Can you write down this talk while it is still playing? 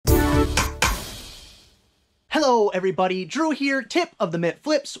Hello everybody, Drew here, tip of the Mitt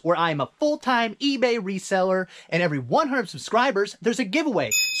Flips, where I'm a full-time eBay reseller, and every 100 subscribers, there's a giveaway.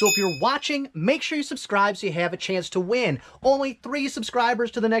 So if you're watching, make sure you subscribe so you have a chance to win. Only 3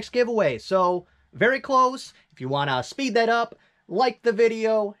 subscribers to the next giveaway, so very close. If you want to speed that up, like the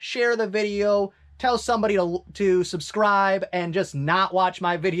video, share the video, tell somebody to subscribe, and just not watch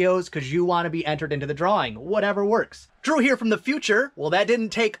my videos because you want to be entered into the drawing. Whatever works. Drew here from the future. Well, that didn't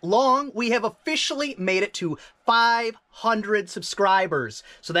take long. We have officially made it to 500 subscribers.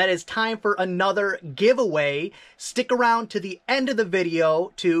 So that is time for another giveaway. Stick around to the end of the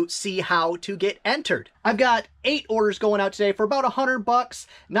video to see how to get entered. I've got 8 orders going out today for about $100.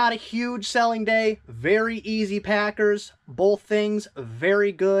 Not a huge selling day. Very easy packers. Both things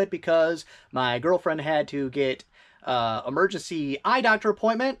very good because my girlfriend had to get emergency eye doctor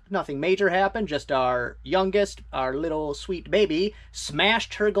appointment. Nothing major happened, just our youngest, our little sweet baby,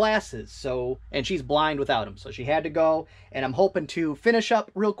 smashed her glasses, and she's blind without them, so she had to go, and I'm hoping to finish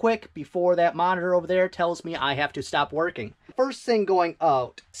up real quick before that monitor over there tells me I have to stop working. First thing going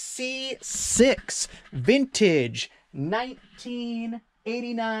out, C6 vintage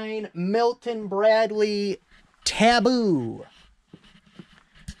 1989 Milton Bradley Taboo.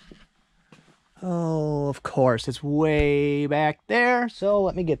 Oh, of course, it's way back there, so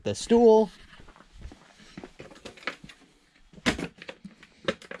let me get the stool.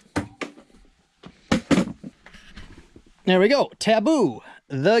 There we go, Taboo,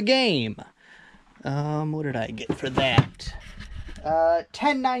 the game. What did I get for that?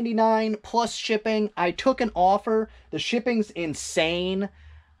 $10.99 plus shipping. I took an offer. The shipping's insane.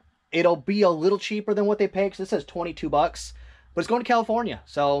 It'll be a little cheaper than what they pay, because it says 22 bucks, but it's going to California,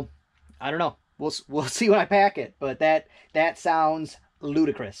 so I don't know. We'll see when I pack it, but that sounds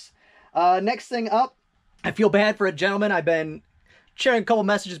ludicrous. Next thing up, I feel bad for a gentleman I've been sharing a couple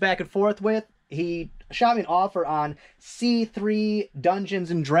messages back and forth with. He shot me an offer on C3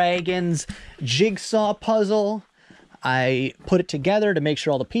 Dungeons and Dragons jigsaw puzzle. I put it together to make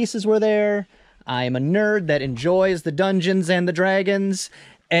sure all the pieces were there. I am a nerd that enjoys the Dungeons and the Dragons,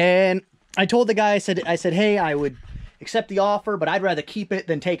 and I told the guy, I said, hey, I would accept the offer, but I'd rather keep it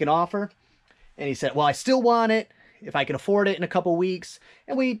than take an offer. And he said, well, I still want it if I can afford it in a couple weeks.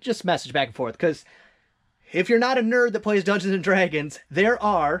 And we just messaged back and forth, because if you're not a nerd that plays Dungeons and Dragons, this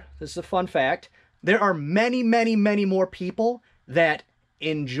is a fun fact, there are many, many, many more people that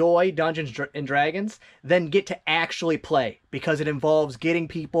enjoy Dungeons and Dragons than get to actually play, because it involves getting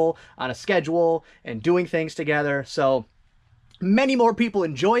people on a schedule and doing things together. So many more people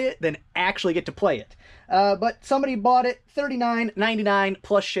enjoy it than actually get to play it. But somebody bought it, $39.99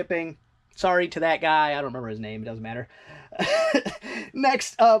 plus shipping. Sorry to that guy. I don't remember his name. It doesn't matter.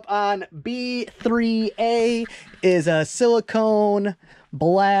 Next up on B3A is a silicone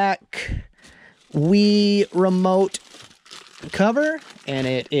black Wii remote cover, and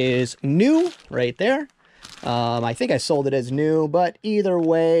it is new right there. I think I sold it as new, but either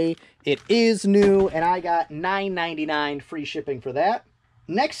way, it is new, and I got $9.99 free shipping for that.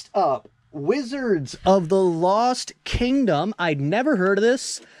 Next up, Wizards of the Lost Kingdom. I'd never heard of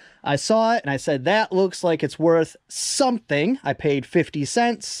this. I saw it and I said, that looks like it's worth something. I paid 50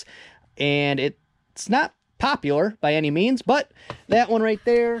 cents, and it's not popular by any means, but that one right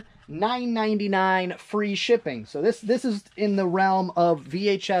there, $9.99 free shipping. So this is in the realm of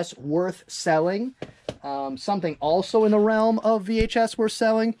VHS worth selling. Something also in the realm of VHS worth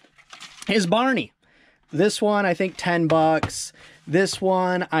selling is Barney. This one, I think 10 bucks. This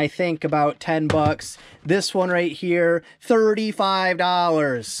one, I think about 10 bucks. This one right here,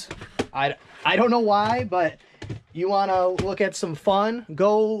 $35. I don't know why, but you want to look at some fun,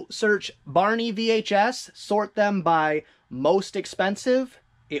 go search Barney VHS, sort them by most expensive.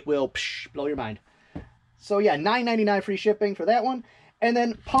 It will blow your mind. So yeah, $9.99 free shipping for that one. And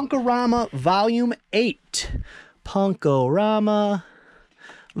then Punk-O-Rama Volume 8. Punk-O-Rama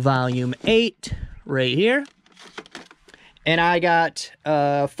Volume 8 right here. And I got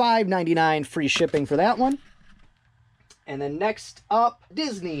 $5.99 free shipping for that one. And then next up,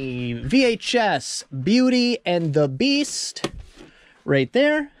 Disney VHS Beauty and the Beast. Right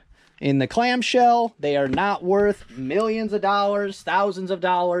there. In the clamshell. They are not worth millions of dollars, thousands of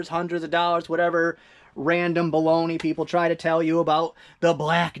dollars, hundreds of dollars, whatever random baloney people try to tell you about the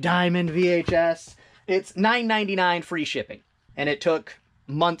Black Diamond VHS. It's $9.99 free shipping. And it took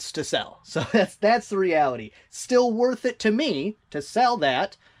months to sell. So that's the reality. Still worth it to me to sell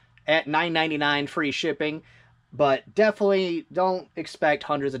that at $9.99 free shipping, but definitely don't expect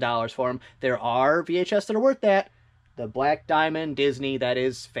hundreds of dollars for them. There are VHS that are worth that. The Black Diamond Disney, that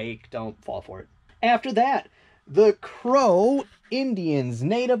is fake. Don't fall for it. After that, The Crow Indians,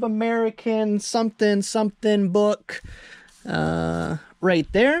 Native American, something, something book. Right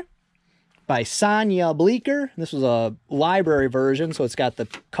there. By Sonia Bleecker. This was a library version, so it's got the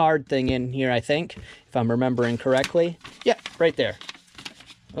card thing in here, I think, if I'm remembering correctly. Yep, right there.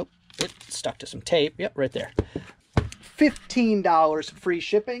 Oh, it stuck to some tape. Yep, right there. $15 free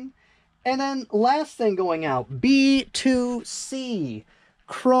shipping. And then last thing going out, B2C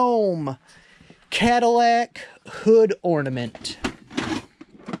Chrome Cadillac hood ornament.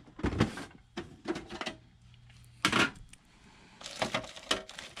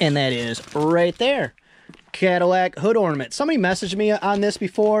 And that is right there. Cadillac hood ornament. Somebody messaged me on this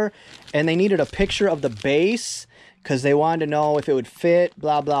before, and they needed a picture of the base because they wanted to know if it would fit,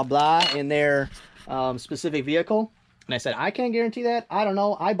 blah, blah, blah, in their specific vehicle. And I said, I can't guarantee that. I don't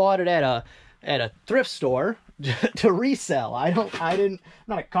know. I bought it at a thrift store to resell. I'm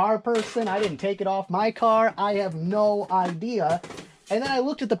not a car person. I didn't take it off my car. I have no idea. And then I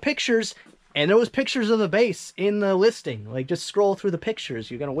looked at the pictures, and there was pictures of the base in the listing. Like, just scroll through the pictures.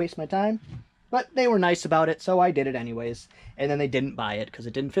 You're going to waste my time? But they were nice about it, so I did it anyways. And then they didn't buy it because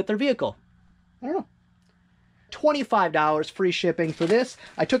it didn't fit their vehicle. I don't know. $25 free shipping for this.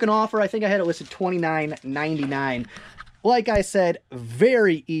 I took an offer. I think I had it listed $29.99. Like I said,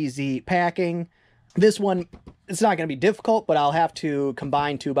 very easy packing. This one, it's not going to be difficult, but I'll have to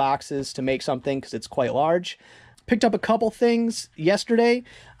combine 2 boxes to make something because it's quite large. Picked up a couple things yesterday.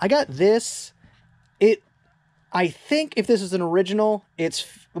 I got this. I think if this is an original, it's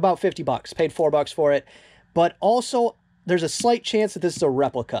about 50 bucks. Paid $4 for it. But also, there's a slight chance that this is a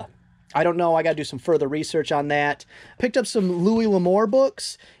replica. I don't know. I got to do some further research on that. Picked up some Louis L'Amour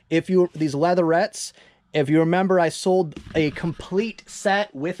books. These leatherettes. If you remember, I sold a complete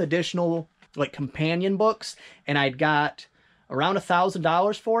set with additional like companion books, and I'd got around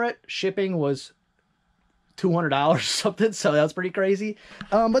 $1,000 for it. Shipping was $200 or something, so that was pretty crazy.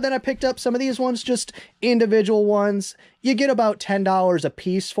 But then I picked up some of these ones, just individual ones. You get about $10 a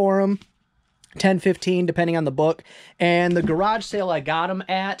piece for them, 10, 15, depending on the book. And the garage sale I got them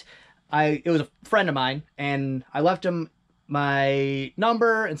at, it was a friend of mine, and I left him my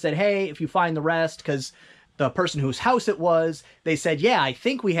number and said, hey, if you find the rest, because the person whose house it was, they said, yeah, I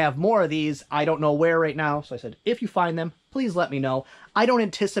think we have more of these. I don't know where right now. So I said, if you find them, please let me know. I don't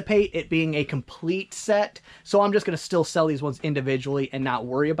anticipate it being a complete set, so I'm just going to still sell these ones individually and not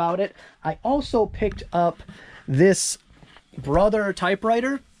worry about it. I also picked up this Brother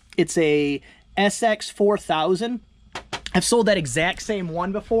typewriter. It's a SX4000. I've sold that exact same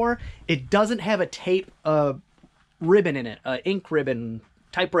one before. It doesn't have a tape ribbon in it, ink ribbon,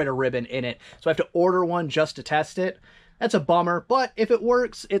 typewriter ribbon in it. So I have to order one just to test it. That's a bummer, but if it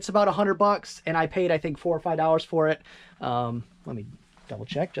works, it's about $100, and I paid, I think, $4 or $5 for it. Let me double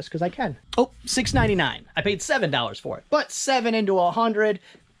check just because I can. Oh, $6.99. I paid $7 for it, but 7 into 100,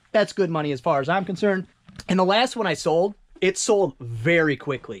 that's good money as far as I'm concerned. And the last one I sold, it sold very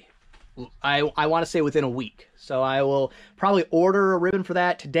quickly. I want to say within a week. So I will probably order a ribbon for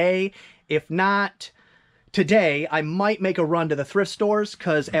that today. If not today, I might make a run to the thrift stores,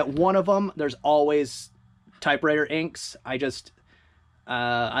 because at one of them, there's always typewriter inks. I'll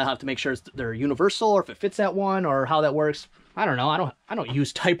have to make sure they're universal, or if it fits that one, or how that works. I don't know. I don't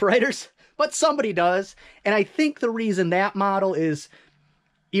use typewriters, but somebody does. And I think the reason that model is,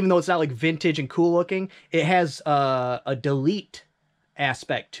 even though it's not like vintage and cool looking, it has a delete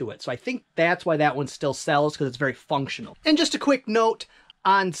aspect to it. So I think that's why that one still sells, because it's very functional. And just a quick note,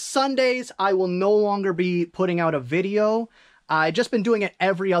 on Sundays, I will no longer be putting out a video. I've just been doing it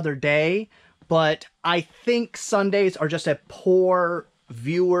every other day, but I think Sundays are just a poor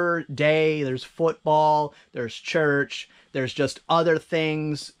viewer day. There's football, there's church, there's just other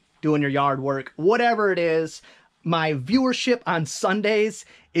things, doing your yard work, whatever it is. My viewership on Sundays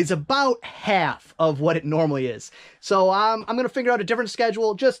is about half of what it normally is. So I'm going to figure out a different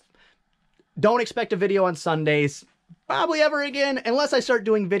schedule. Just don't expect a video on Sundays probably ever again, unless I start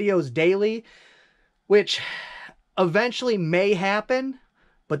doing videos daily, which eventually may happen.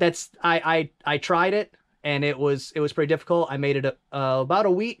 But that's, I tried it, and it was pretty difficult. I made it about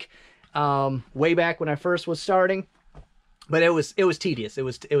a week, way back when I first was starting. But it was tedious. It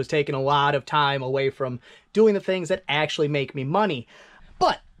was taking a lot of time away from doing the things that actually make me money.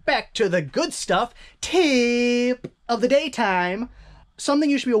 But back to the good stuff. Tip of the daytime. Something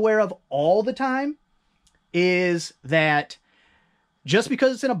you should be aware of all the time is that just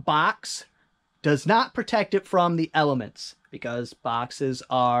because it's in a box does not protect it from the elements, because boxes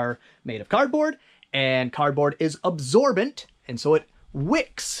are made of cardboard, and cardboard is absorbent, and so it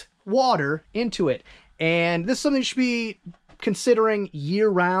wicks water into it. And this is something you should be considering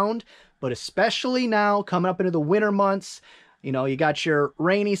year-round, but especially now, coming up into the winter months. You know, you got your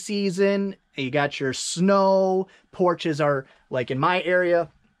rainy season, you got your snow. Porches are, like in my area,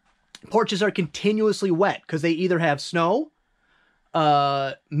 porches are continuously wet because they either have snow,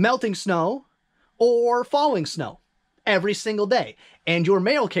 melting snow, or falling snow every single day. And your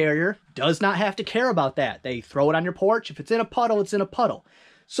mail carrier does not have to care about that. They throw it on your porch. If it's in a puddle, it's in a puddle.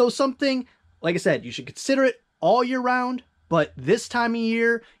 So something, like I said, you should consider it all year round, but this time of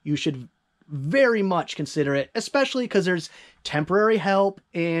year, you should very much consider it, especially because there's temporary help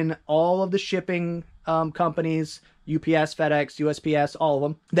in all of the shipping companies, UPS, FedEx, USPS, all of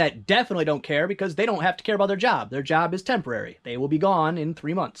them, that definitely don't care because they don't have to care about their job. Their job is temporary. They will be gone in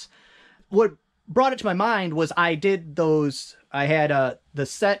 3 months. What brought it to my mind was I had the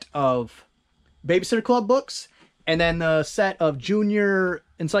set of Babysitter Club books and then the set of Junior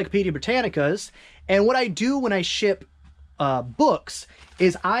Encyclopedia Britannicas. And what I do when I ship books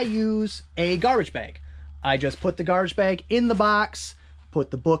is I use a garbage bag. I just put the garbage bag in the box,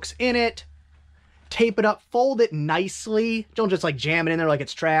 put the books in it, tape it up, fold it nicely. Don't just like jam it in there like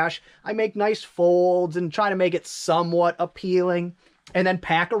it's trash. I make nice folds and try to make it somewhat appealing and then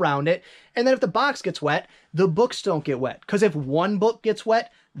pack around it. And then if the box gets wet, the books don't get wet. Because if one book gets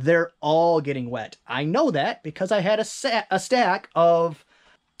wet, they're all getting wet. I know that because I had a stack of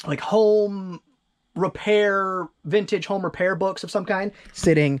like vintage home repair books of some kind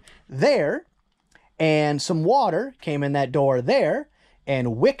sitting there, and some water came in that door there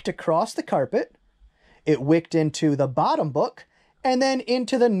and wicked across the carpet. It wicked into the bottom book and then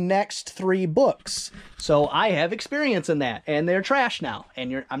into the next 3 books. So I have experience in that, and they're trash now.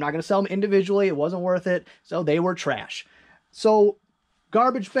 And I'm not going to sell them individually. It wasn't worth it. So they were trash. So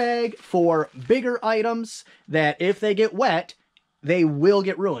garbage bag for bigger items that if they get wet, they will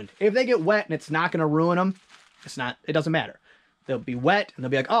get ruined. If they get wet and it's not going to ruin them, it doesn't matter. They'll be wet and they'll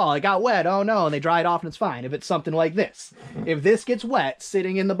be like, oh, it got wet. Oh no. And they dry it off and it's fine. If it's something like this, if this gets wet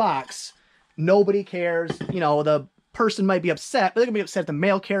sitting in the box, nobody cares. You know, the person might be upset, but they're gonna be upset at the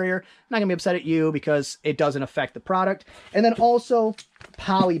mail carrier. Not gonna be upset at you because it doesn't affect the product. And then also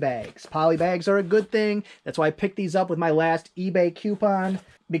poly bags. Poly bags are a good thing. That's why I picked these up with my last eBay coupon,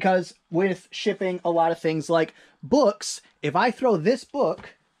 because with shipping a lot of things like books, if I throw this book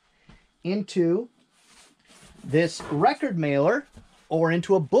into this record mailer or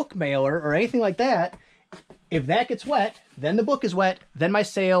into a book mailer or anything like that, if that gets wet, then the book is wet, then my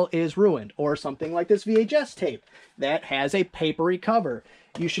sale is ruined. Or something like this VHS tape that has a papery cover.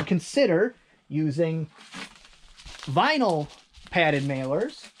 You should consider using vinyl padded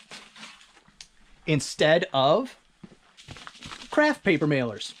mailers instead of craft paper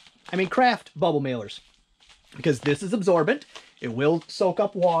mailers. I mean craft bubble mailers. Because this is absorbent, it will soak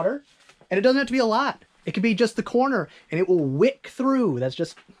up water, and it doesn't have to be a lot. It could be just the corner, and it will wick through.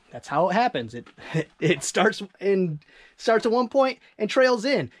 That's how it happens. It starts at one point and trails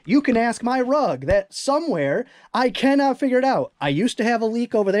in. You can ask my rug that somewhere I cannot figure it out. I used to have a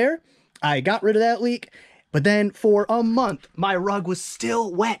leak over there. I got rid of that leak, but then for a month my rug was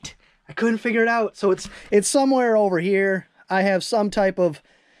still wet. I couldn't figure it out. So it's somewhere over here. I have some type of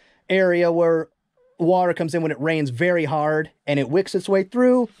area where water comes in when it rains very hard and it wicks its way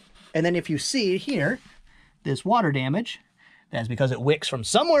through. And then if you see here, this water damage, that's because it wicks from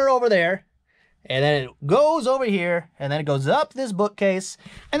somewhere over there, and then it goes over here, and then it goes up this bookcase,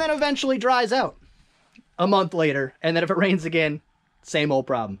 and then eventually dries out a month later. And then if it rains again, same old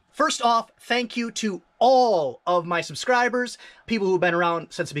problem. First off, thank you to all of my subscribers, people who've been around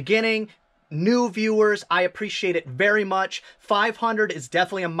since the beginning, new viewers. I appreciate it very much. 500 is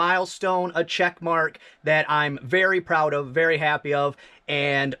definitely a milestone, a check mark that I'm very proud of, very happy of,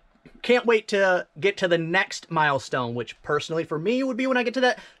 and can't wait to get to the next milestone, which personally for me would be when I get to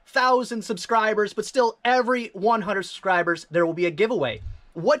that 1,000 subscribers, but still every 100 subscribers, there will be a giveaway.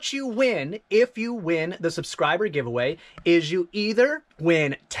 What you win if you win the subscriber giveaway is you either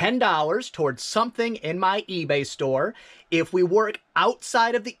win $10 towards something in my eBay store. If we work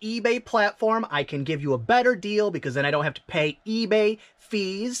outside of the eBay platform, I can give you a better deal because then I don't have to pay eBay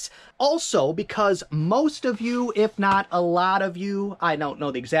fees. Also, because most of you, if not a lot of you, I don't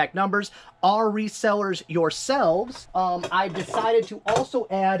know the exact numbers, are resellers yourselves, I've decided to also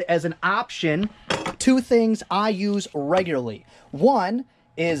add as an option 2 things I use regularly. One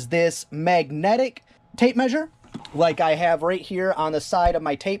is this magnetic tape measure, like I have right here on the side of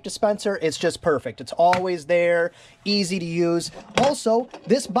my tape dispenser. It's just perfect. It's always there, easy to use. Also,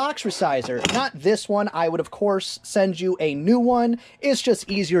 this box resizer, not this one. I would, of course, send you a new one. It's just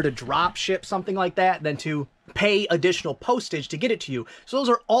easier to drop ship something like that than to pay additional postage to get it to you. So those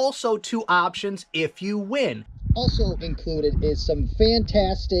are also 2 options if you win. Also included is some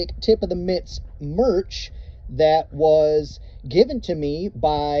fantastic Tip of the Mitts merch that was given to me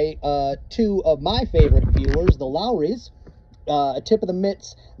by two of my favorite viewers, the Lowrys. A Tip of the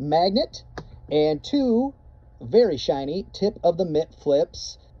Mitts magnet and two very shiny Tip of the Mitt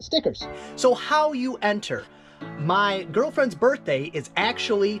Flips stickers. So how you enter. My girlfriend's birthday is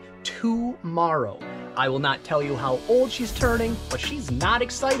actually tomorrow. I will not tell you how old she's turning, but she's not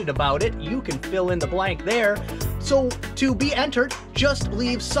excited about it. You can fill in the blank there. So to be entered, just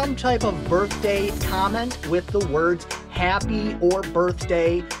leave some type of birthday comment with the words happy or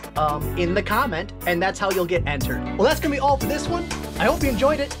birthday in the comment, and that's how you'll get entered. Well, that's gonna be all for this one. I hope you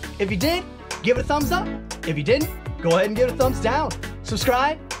enjoyed it. If you did, give it a thumbs up. If you didn't, go ahead and give it a thumbs down.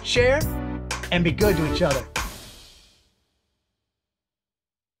 Subscribe, share, and be good to each other.